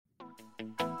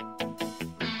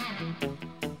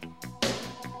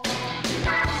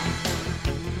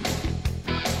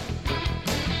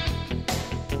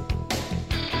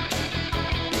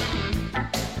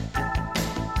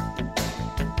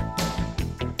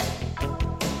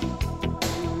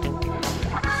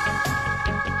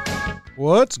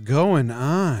What's going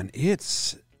on?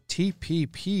 It's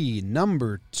TPP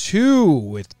number 2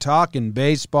 with Talking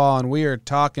Baseball, and we are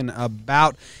talking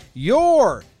about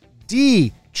your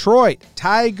Detroit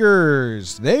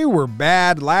Tigers. They were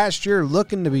bad last year,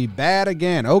 looking to be bad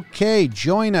again. Okay,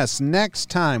 join us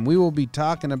next time. We will be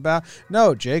talking about...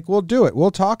 No, Jake, we'll do it. We'll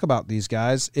talk about these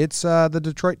guys. It's the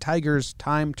Detroit Tigers'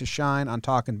 time to shine on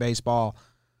Talking Baseball.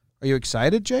 Are you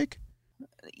excited, Jake?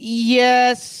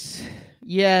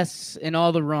 Yes, in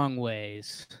all the wrong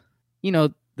ways. You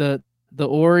know, the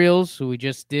Orioles, who we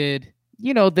just did,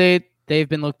 you know, they've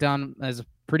been looked down as a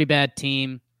pretty bad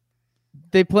team.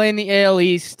 They play in the AL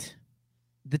East.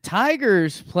 The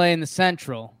Tigers play in the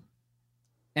Central.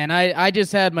 And I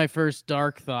just had my first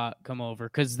dark thought come over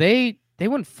because they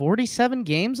won 47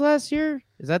 games last year.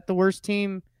 Is that the worst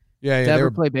team to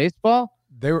ever play baseball?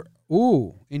 They were.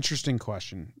 Ooh, interesting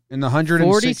question. In the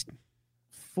 160...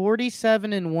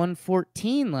 47 and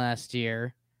 114 last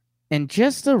year, and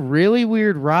just a really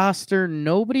weird roster.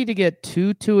 Nobody to get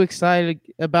too excited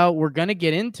about. We're going to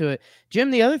get into it. Jim,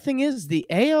 the other thing is the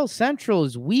AL Central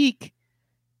is weak.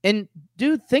 And,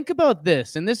 dude, think about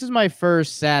this, and this is my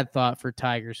first sad thought for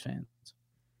Tigers fans.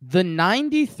 The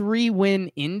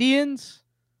 93-win Indians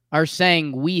are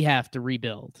saying we have to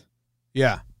rebuild.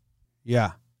 Yeah.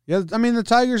 I mean, the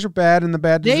Tigers are bad in the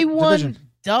bad division. They won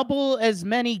double as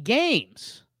many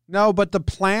games. No, but the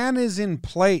plan is in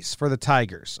place for the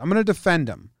Tigers. I'm going to defend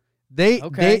them. They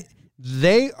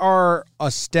are a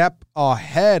step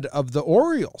ahead of the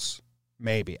Orioles.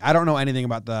 Maybe. I don't know anything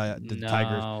about the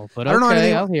Tigers. But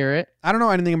I'll hear it. I don't know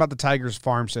anything about the Tigers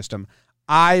farm system.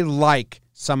 I like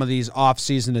some of these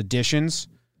off-season additions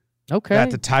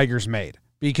that the Tigers made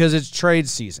because it's trade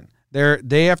season.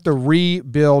 They have to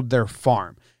rebuild their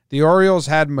farm. The Orioles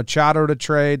had Machado to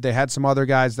trade. They had some other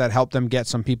guys that helped them get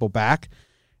some people back.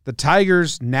 The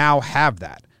Tigers now have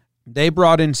that. They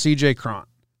brought in C.J. Cron.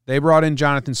 They brought in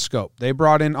Jonathan Scope. They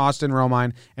brought in Austin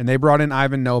Romine, and they brought in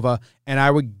Ivan Nova. And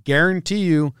I would guarantee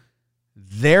you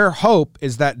their hope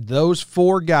is that those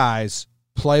 4 guys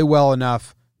play well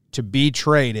enough to be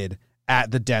traded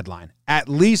at the deadline. At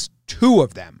least 2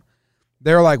 of them.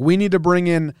 They're like, we need to bring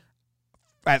in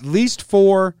at least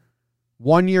 4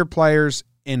 one-year players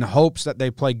in hopes that they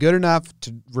play good enough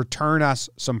to return us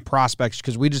some prospects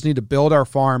because we just need to build our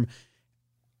farm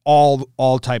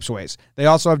all types of ways. They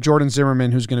also have Jordan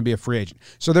Zimmerman, who's going to be a free agent.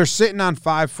 So they're sitting on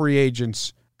 5 free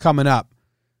agents coming up.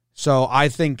 So I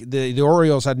think the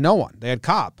Orioles had no one. They had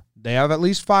Cobb. They have at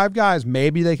least 5 guys.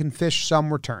 Maybe they can fish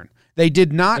some return. They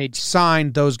did not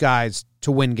sign those guys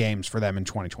to win games for them in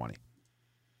 2020.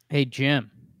 Hey, Jim.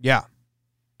 Yeah.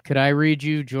 Could I read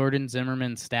you Jordan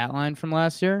Zimmerman's stat line from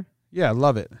last year? Yeah, I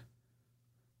love it.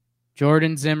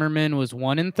 Jordan Zimmerman was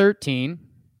 1-13.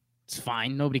 It's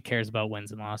fine. Nobody cares about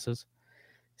wins and losses.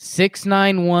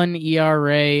 6.91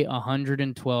 ERA,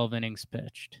 112 innings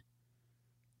pitched.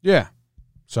 Yeah.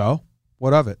 So,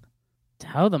 what of it?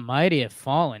 How the mighty have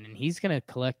fallen, and he's gonna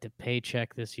collect a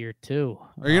paycheck this year too.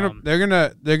 They're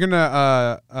gonna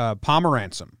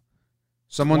Pomerantz him.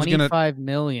 Someone's $25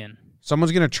 million.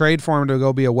 Someone's going to trade for him to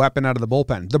go be a weapon out of the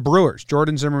bullpen. The Brewers.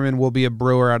 Jordan Zimmerman will be a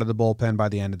Brewer out of the bullpen by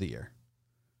the end of the year.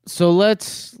 So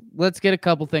let's get a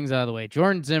couple things out of the way.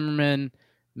 Jordan Zimmerman,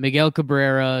 Miguel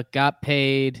Cabrera got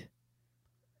paid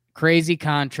crazy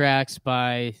contracts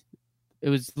by, it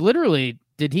was literally,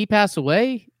 did he pass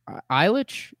away?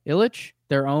 Illich,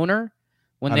 their owner,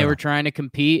 when they were trying to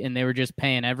compete and they were just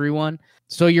paying everyone.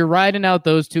 So you're riding out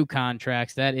those 2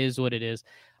 contracts. That is what it is.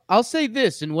 I'll say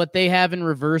this, in what they have in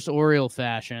reverse Oriole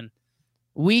fashion,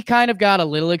 we kind of got a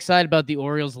little excited about the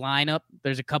Orioles lineup.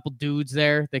 There's a couple dudes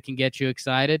there that can get you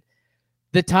excited.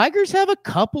 The Tigers have a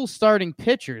couple starting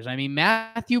pitchers. I mean,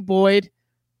 Matthew Boyd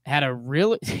had a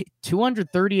real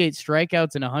 238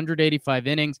 strikeouts in 185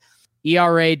 innings.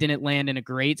 ERA didn't land in a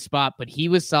great spot, but he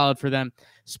was solid for them.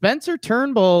 Spencer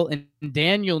Turnbull and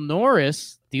Daniel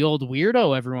Norris, the old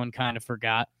weirdo everyone kind of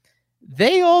forgot,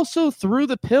 they also threw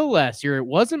the pill last year. It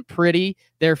wasn't pretty.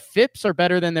 Their FIPs are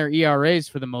better than their ERAs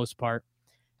for the most part.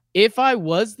 If I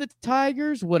was the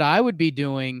Tigers, what I would be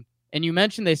doing, and you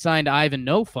mentioned they signed Ivan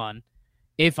No Fun.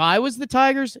 If I was the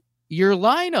Tigers, your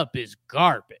lineup is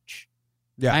garbage.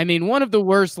 Yeah. I mean, one of the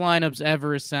worst lineups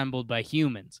ever assembled by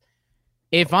humans.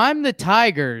 If I'm the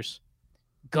Tigers,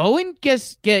 go and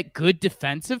get good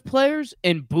defensive players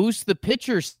and boost the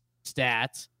pitcher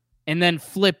stats and then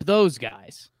flip those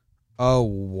guys. Oh,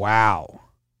 wow.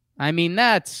 I mean,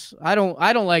 I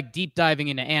don't like deep diving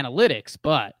into analytics,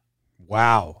 but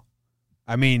wow.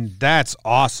 I mean, that's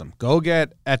awesome. Go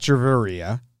get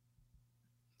Echeverria.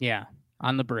 Yeah,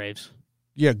 on the Braves.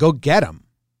 Yeah, go get him.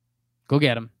 Go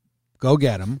get him. Go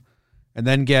get him. and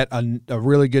then get a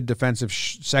really good defensive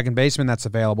second baseman that's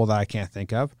available that I can't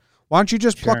think of. Why don't you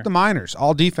just pluck the minors,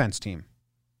 all defense team?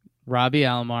 Robbie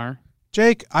Alomar.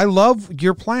 Jake, I love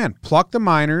your plan. Pluck the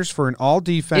minors for an all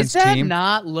defense team. Is that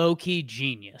not low-key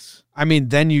genius? I mean,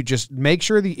 then you just make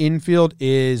sure the infield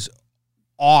is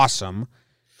awesome.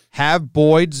 Have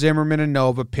Boyd, Zimmerman, and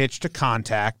Nova pitch to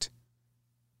contact.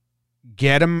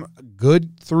 Get them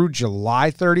good through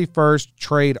July 31st.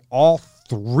 Trade all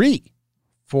three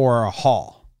for a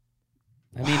haul.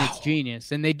 I mean, it's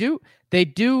genius. And they do,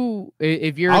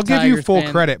 if you're I'll a give you Tigers full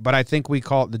fan, credit, but I think we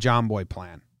call it the John Boy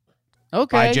plan.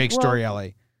 Okay. By Jake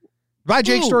Storielli. By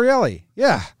Jake Storielli.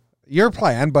 Yeah. Your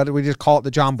plan, but we just call it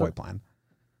the John Boy plan.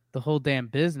 The whole damn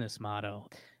business motto.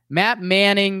 Matt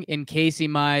Manning and Casey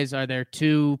Mize are their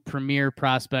two premier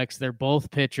prospects. They're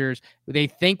both pitchers. They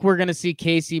think we're going to see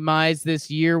Casey Mize this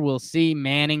year. We'll see.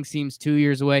 Manning seems 2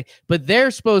 years away, but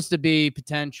they're supposed to be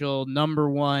potential number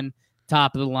one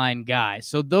top of the line guys.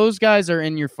 So those guys are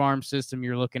in your farm system.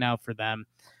 You're looking out for them.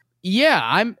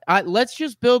 Yeah, let's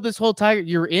just build this whole Tiger.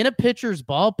 You're in a pitcher's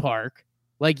ballpark.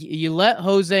 Like you let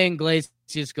Jose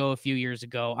Iglesias go a few years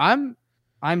ago.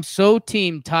 I'm so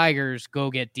team Tigers go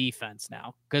get defense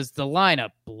now because the lineup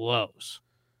blows.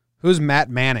 Who's Matt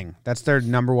Manning? That's their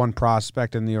number one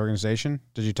prospect in the organization.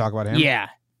 Did you talk about him?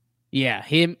 Yeah.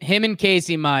 Him and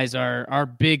Casey Mize are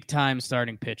big time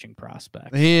starting pitching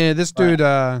prospects. Yeah, this dude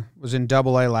was in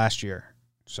Double-A last year,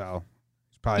 so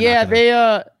it's probably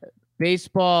they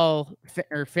baseball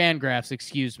or Fangraphs,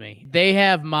 excuse me. They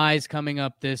have Mize coming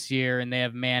up this year, and they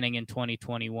have Manning in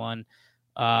 2021.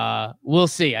 We'll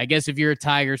see. I guess if you're a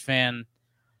Tigers fan,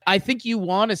 I think you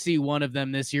want to see one of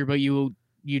them this year, but you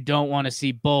don't want to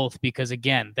see both because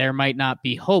again, there might not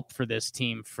be hope for this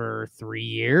team for 3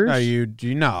 years.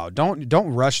 No,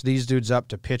 don't rush these dudes up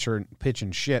to pitch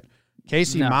and shit.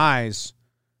 Casey Mize,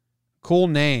 cool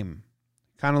name.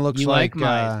 Kind of looks like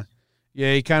Mize?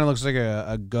 He kind of looks like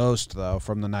a ghost though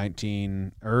from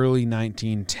the early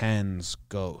 1910s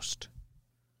ghost.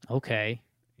 Okay.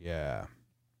 Yeah.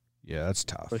 Yeah, that's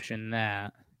tough. Pushing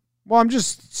that. Well, I'm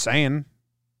just saying.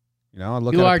 I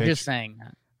look. You are just saying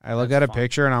that. I look at a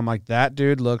picture and I'm like, that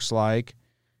dude looks like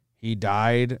he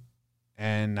died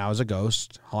and now is a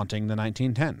ghost haunting the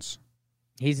 1910s.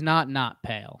 He's not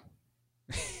pale.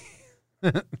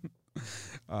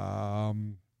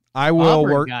 I will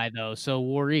Auburn work guy though. So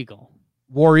War Eagle.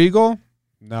 War Eagle?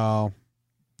 No,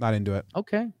 not into it.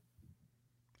 Okay.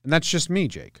 And that's just me,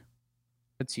 Jake.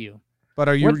 That's you.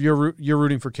 But you're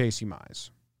rooting for Casey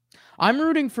Mize? I'm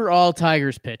rooting for all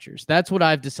Tigers pitchers. That's what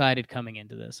I've decided coming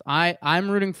into this.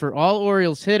 I'm rooting for all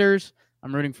Orioles hitters.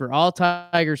 I'm rooting for all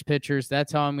Tigers pitchers.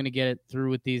 That's how I'm going to get it through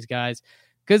with these guys.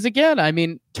 Because again, I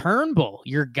mean, Turnbull,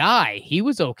 your guy, he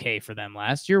was okay for them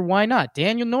last year. Why not?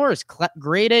 Daniel Norris,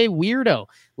 grade A weirdo.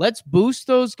 Let's boost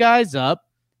those guys up,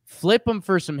 flip them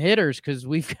for some hitters because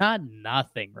we've got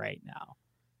nothing right now.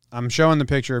 I'm showing the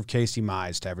picture of Casey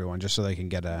Mize to everyone just so they can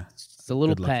get It's a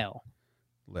little pale.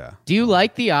 Yeah. Do you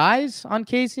like the eyes on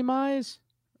Casey Mize?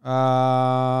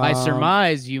 I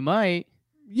surmise you might.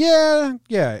 Yeah.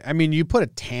 I mean, you put a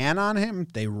tan on him,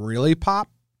 they really pop.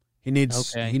 He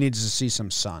needs to see some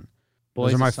sun.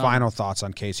 Those are my final thoughts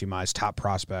on Casey Mize, top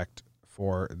prospect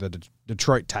for the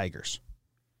Detroit Tigers.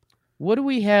 What do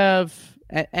we have?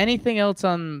 Anything else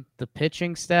on the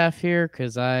pitching staff here?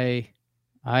 Because I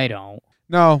don't.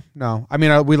 No. I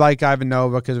mean, we like Ivan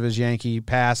Nova because of his Yankee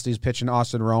past. He's pitching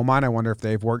Austin Romine. I wonder if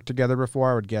they've worked together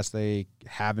before. I would guess they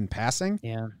have in passing.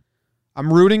 Yeah.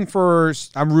 I'm rooting for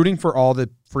all the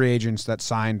free agents that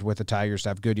signed with the Tigers to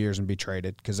have good years and be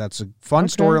traded because that's a fun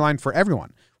storyline for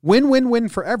everyone. Win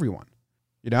for everyone.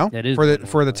 That is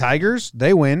for the Tigers,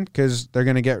 they win because they're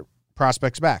going to get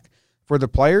prospects back. For the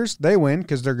players, they win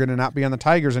because they're going to not be on the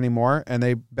Tigers anymore and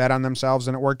they bet on themselves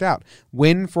and it worked out.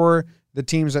 Win for the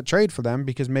teams that trade for them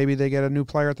because maybe they get a new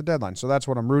player at the deadline. So that's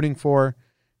what I'm rooting for.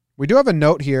 We do have a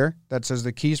note here that says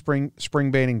the key spring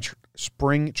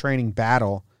training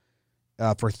battle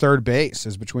for third base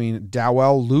is between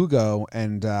Dawel Lugo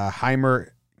and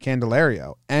Heimer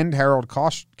Candelario and Harold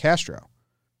Castro.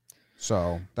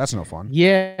 So that's no fun.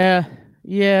 Yeah,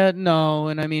 no.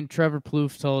 And I mean, Trevor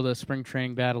Plouffe told us spring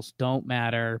training battles don't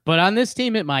matter. But on this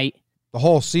team, it might. The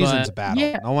whole season's a battle.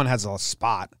 Yeah. No one has a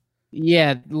spot.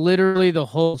 Yeah, literally the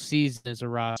whole season is a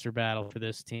roster battle for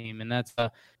this team. And that's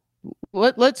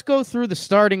let's go through the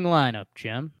starting lineup,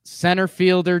 Jim. Center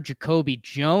fielder Jacoby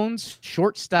Jones,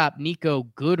 shortstop Nico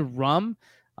Goodrum.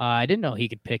 I didn't know he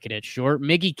could pick it at short.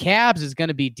 Miggy Cabs is going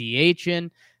to be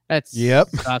DHing.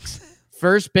 Sucks.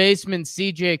 First baseman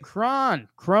CJ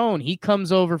Cron. He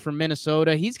comes over from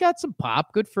Minnesota. He's got some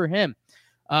pop. Good for him.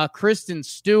 Kristen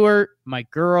Stewart, my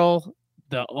girl.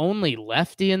 the only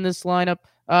lefty in this lineup.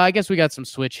 I guess we got some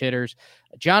switch hitters.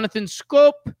 Jonathan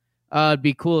Schoop. It'd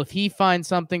be cool if he finds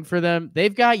something for them.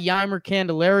 They've got Yeimer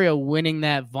Candelario winning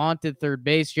that vaunted third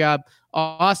base job.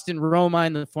 Austin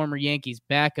Romine, the former Yankees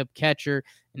backup catcher,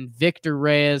 and Victor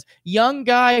Reyes, young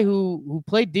guy who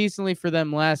played decently for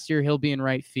them last year. He'll be in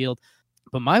right field.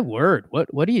 But my word,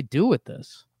 what do you do with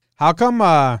this? How come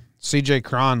CJ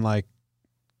Cron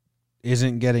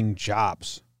isn't getting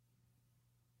jobs?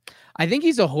 I think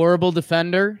he's a horrible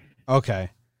defender. Okay.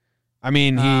 I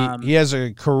mean, he has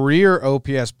a career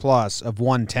OPS plus of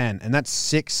 110, and that's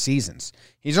 6 seasons.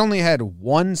 He's only had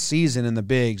 1 season in the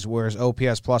bigs where his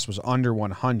OPS plus was under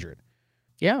 100.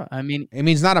 Yeah, I mean,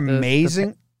 he's not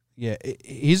amazing. Yeah,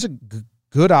 he's a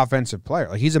good offensive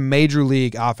player. He's a major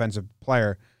league offensive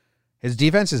player. His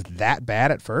defense is that bad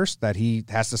at first that he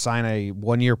has to sign a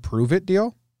 1-year prove-it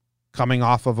deal coming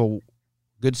off of a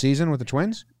good season with the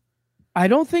Twins? I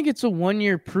don't think it's a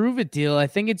 1-year prove-it deal. I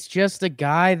think it's just a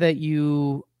guy that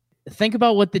you think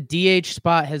about what the DH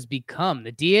spot has become.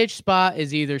 The DH spot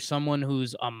is either someone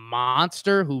who's a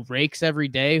monster who rakes every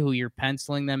day, who you're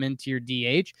penciling them into your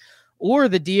DH, or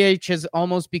the DH has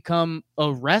almost become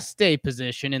a rest day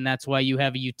position, and that's why you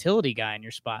have a utility guy in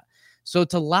your spot. So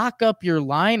to lock up your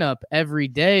lineup every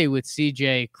day with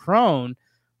CJ Cron,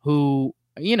 who,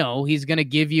 he's going to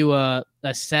give you a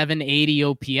 780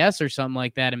 OPS or something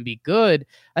like that and be good,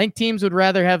 I think teams would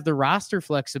rather have the roster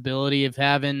flexibility of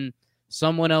having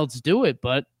someone else do it.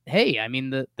 But hey, I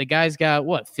mean, the guy's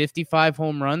got 55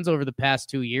 home runs over the past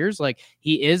 2 years.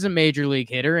 He is a major league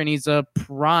hitter, and he's a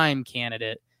prime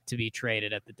candidate to be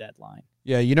traded at the deadline.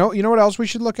 Yeah, you know what else we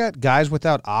should look at? Guys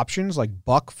without options, like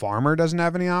Buck Farmer doesn't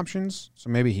have any options, so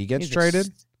maybe he gets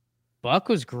traded. Buck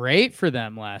was great for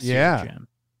them last year, Jim.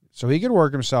 So he could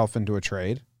work himself into a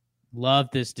trade. Love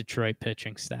this Detroit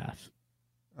pitching staff.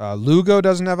 Lugo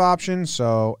doesn't have options,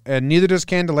 and neither does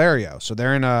Candelario. So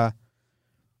they're in a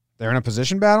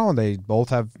position battle, and they both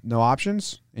have no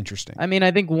options. Interesting. I mean,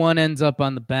 I think one ends up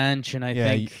on the bench, and I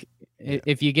think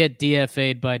if you get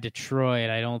DFA'd by Detroit,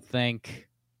 I don't think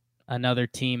another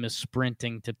team is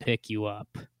sprinting to pick you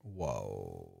up.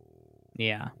 Whoa.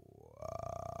 Yeah.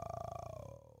 Whoa.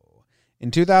 In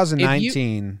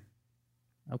 2019,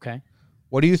 okay.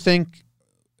 What do you think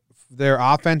their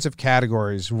offensive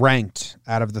categories ranked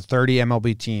out of the 30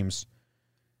 MLB teams?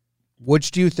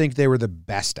 Which do you think they were the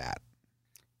best at?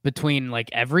 Between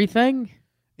everything?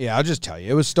 Yeah, I'll just tell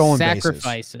you. It was stolen bases.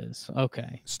 Sacrifices.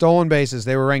 Okay. Stolen bases.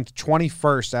 They were ranked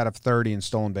 21st out of 30 in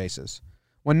stolen bases.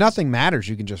 When nothing matters,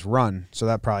 you can just run, so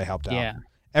that probably helped out. Yeah.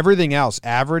 Everything else,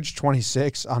 average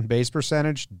 26, on base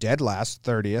percentage, dead last,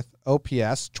 30th,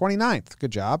 OPS, 29th. Good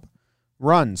job.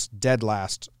 Runs, dead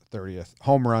last, 30th.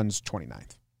 Home runs,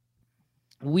 29th.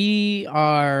 We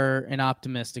are an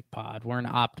optimistic pod. We're an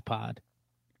opt pod.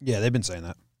 Yeah, they've been saying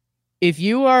that. If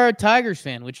you are a Tigers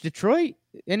fan, which Detroit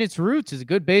in its roots is a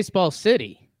good baseball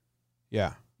city.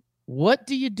 Yeah. What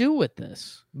do you do with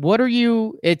this? What are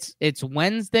you? It's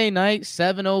Wednesday night,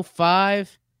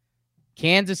 7:05.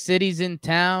 Kansas City's in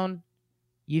town.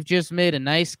 You've just made a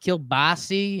nice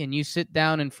kielbasa, and you sit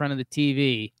down in front of the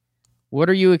TV. What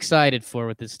are you excited for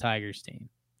with this Tigers team?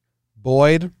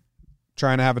 Boyd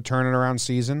trying to have a turnaround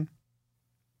season.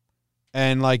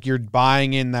 And you're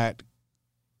buying in that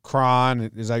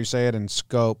Cron, is that how you say it, and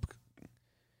Schoop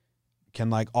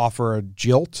can offer a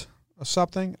jolt or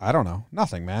something. I don't know.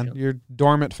 Nothing, man. You're a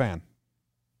dormant fan.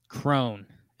 Cron.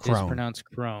 It's pronounced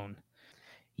Cron.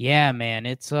 Yeah, man.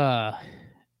 It's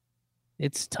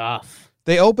tough.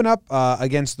 They open up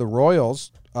against the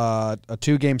Royals, a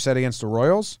 2-game set against the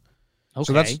Royals.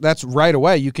 Okay. So that's right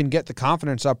away. You can get the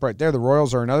confidence up right there. The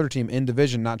Royals are another team in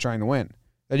division not trying to win.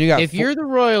 Then you got you're the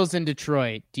Royals in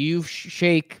Detroit, do you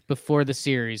shake before the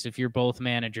series if you're both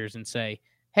managers and say,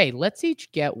 hey, let's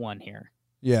each get one here?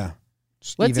 Yeah.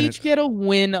 Let's each get a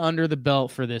win under the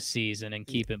belt for this season and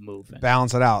keep it moving.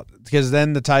 Balance it out. Because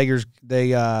then the Tigers,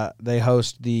 they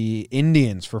host the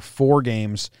Indians for 4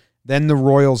 games, then the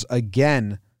Royals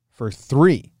again for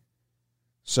 3.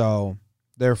 So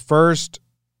their first,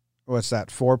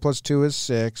 4 plus 2 is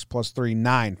 6, plus 3,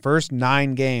 9. First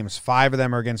 9 games, 5 of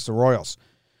them are against the Royals.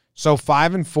 So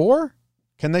 5-4?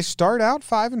 Can they start out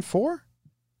 5-4?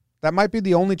 That might be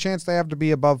the only chance they have to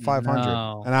be above 500.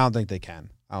 No. And I don't think they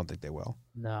can. I don't think they will.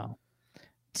 No.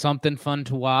 Something fun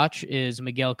to watch is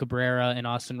Miguel Cabrera and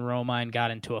Austin Romine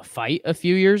got into a fight a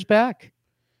few years back.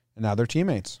 And now they're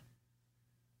teammates.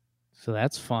 So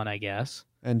that's fun, I guess.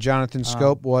 And Jonathan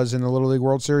Schoop was in the Little League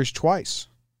World Series twice.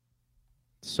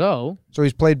 So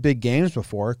he's played big games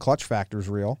before. Clutch factor's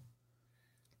real.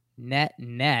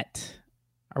 Net.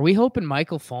 Are we hoping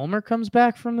Michael Fulmer comes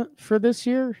back for this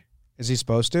year? Is he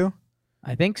supposed to?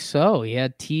 I think so. He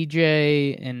had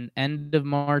TJ in end of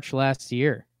March last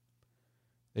year.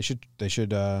 They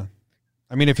should. I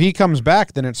mean, if he comes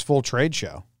back, then it's full trade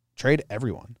show. Trade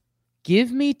everyone.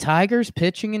 Give me Tigers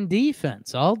pitching and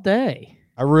defense all day.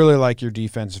 I really like your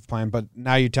defensive plan, but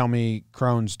now you tell me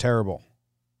Cron's terrible.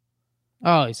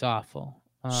 Oh, he's awful.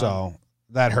 So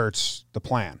that hurts the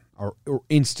plan, or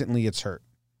instantly it's hurt.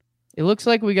 It looks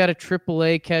like we got a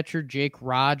AAA catcher, Jake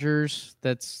Rogers,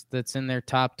 that's in their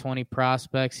top 20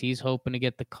 prospects. He's hoping to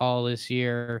get the call this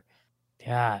year.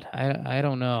 God, I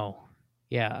don't know.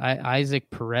 Yeah, Isaac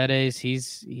Paredes,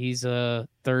 he's a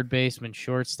third baseman,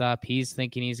 shortstop. He's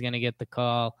thinking he's going to get the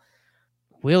call.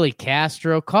 Willie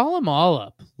Castro, call them all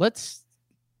up.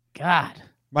 God.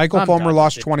 Michael Fulmer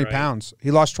lost 20 pounds. He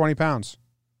lost 20 pounds.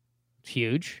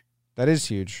 Huge. That is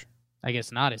huge. I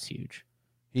guess not as huge.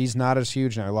 He's not as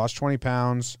huge now. He lost 20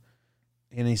 pounds,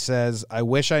 and he says, I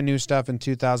wish I knew stuff in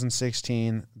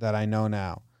 2016 that I know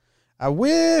now. I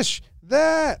wish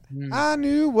that I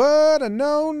knew what I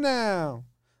know now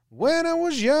when I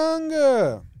was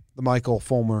younger. The Michael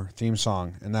Fulmer theme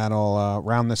song, and that'll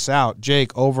round this out.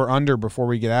 Jake, over, under before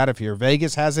we get out of here.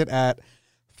 Vegas has it at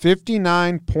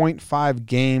 59.5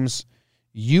 games.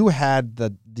 You had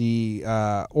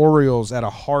the Orioles at a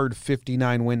hard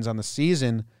 59 wins on the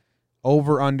season.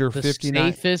 Over, under, 59.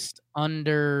 The safest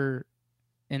under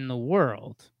in the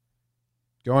world.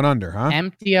 Going under, huh?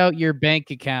 Empty out your bank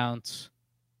accounts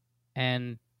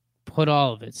and put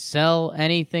all of it. Sell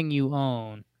anything you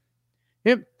own.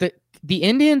 The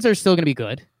Indians are still going to be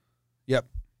good. Yep.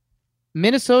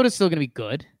 Minnesota's still going to be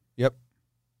good. Yep.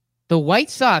 The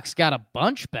White Sox got a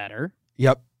bunch better.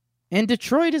 Yep. And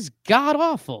Detroit is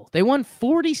god-awful. They won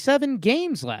 47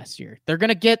 games last year. They're going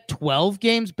to get 12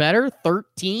 games better,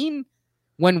 13,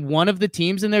 when one of the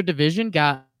teams in their division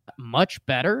got much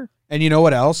better. And you know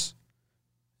what else?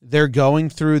 They're going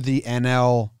through the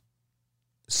NL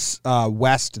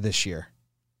West this year,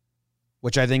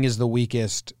 which I think is the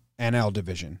weakest NL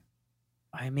division.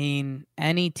 I mean,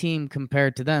 any team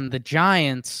compared to them, the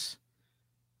Giants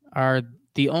are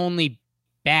the only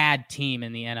bad team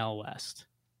in the NL West.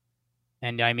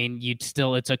 And I mean,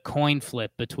 it's a coin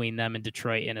flip between them and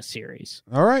Detroit in a series.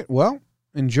 All right. Well,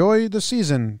 enjoy the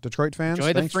season, Detroit fans.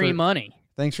 Enjoy the free money.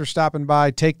 Thanks for stopping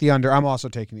by. Take the under. I'm also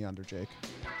taking the under, Jake.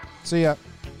 See ya.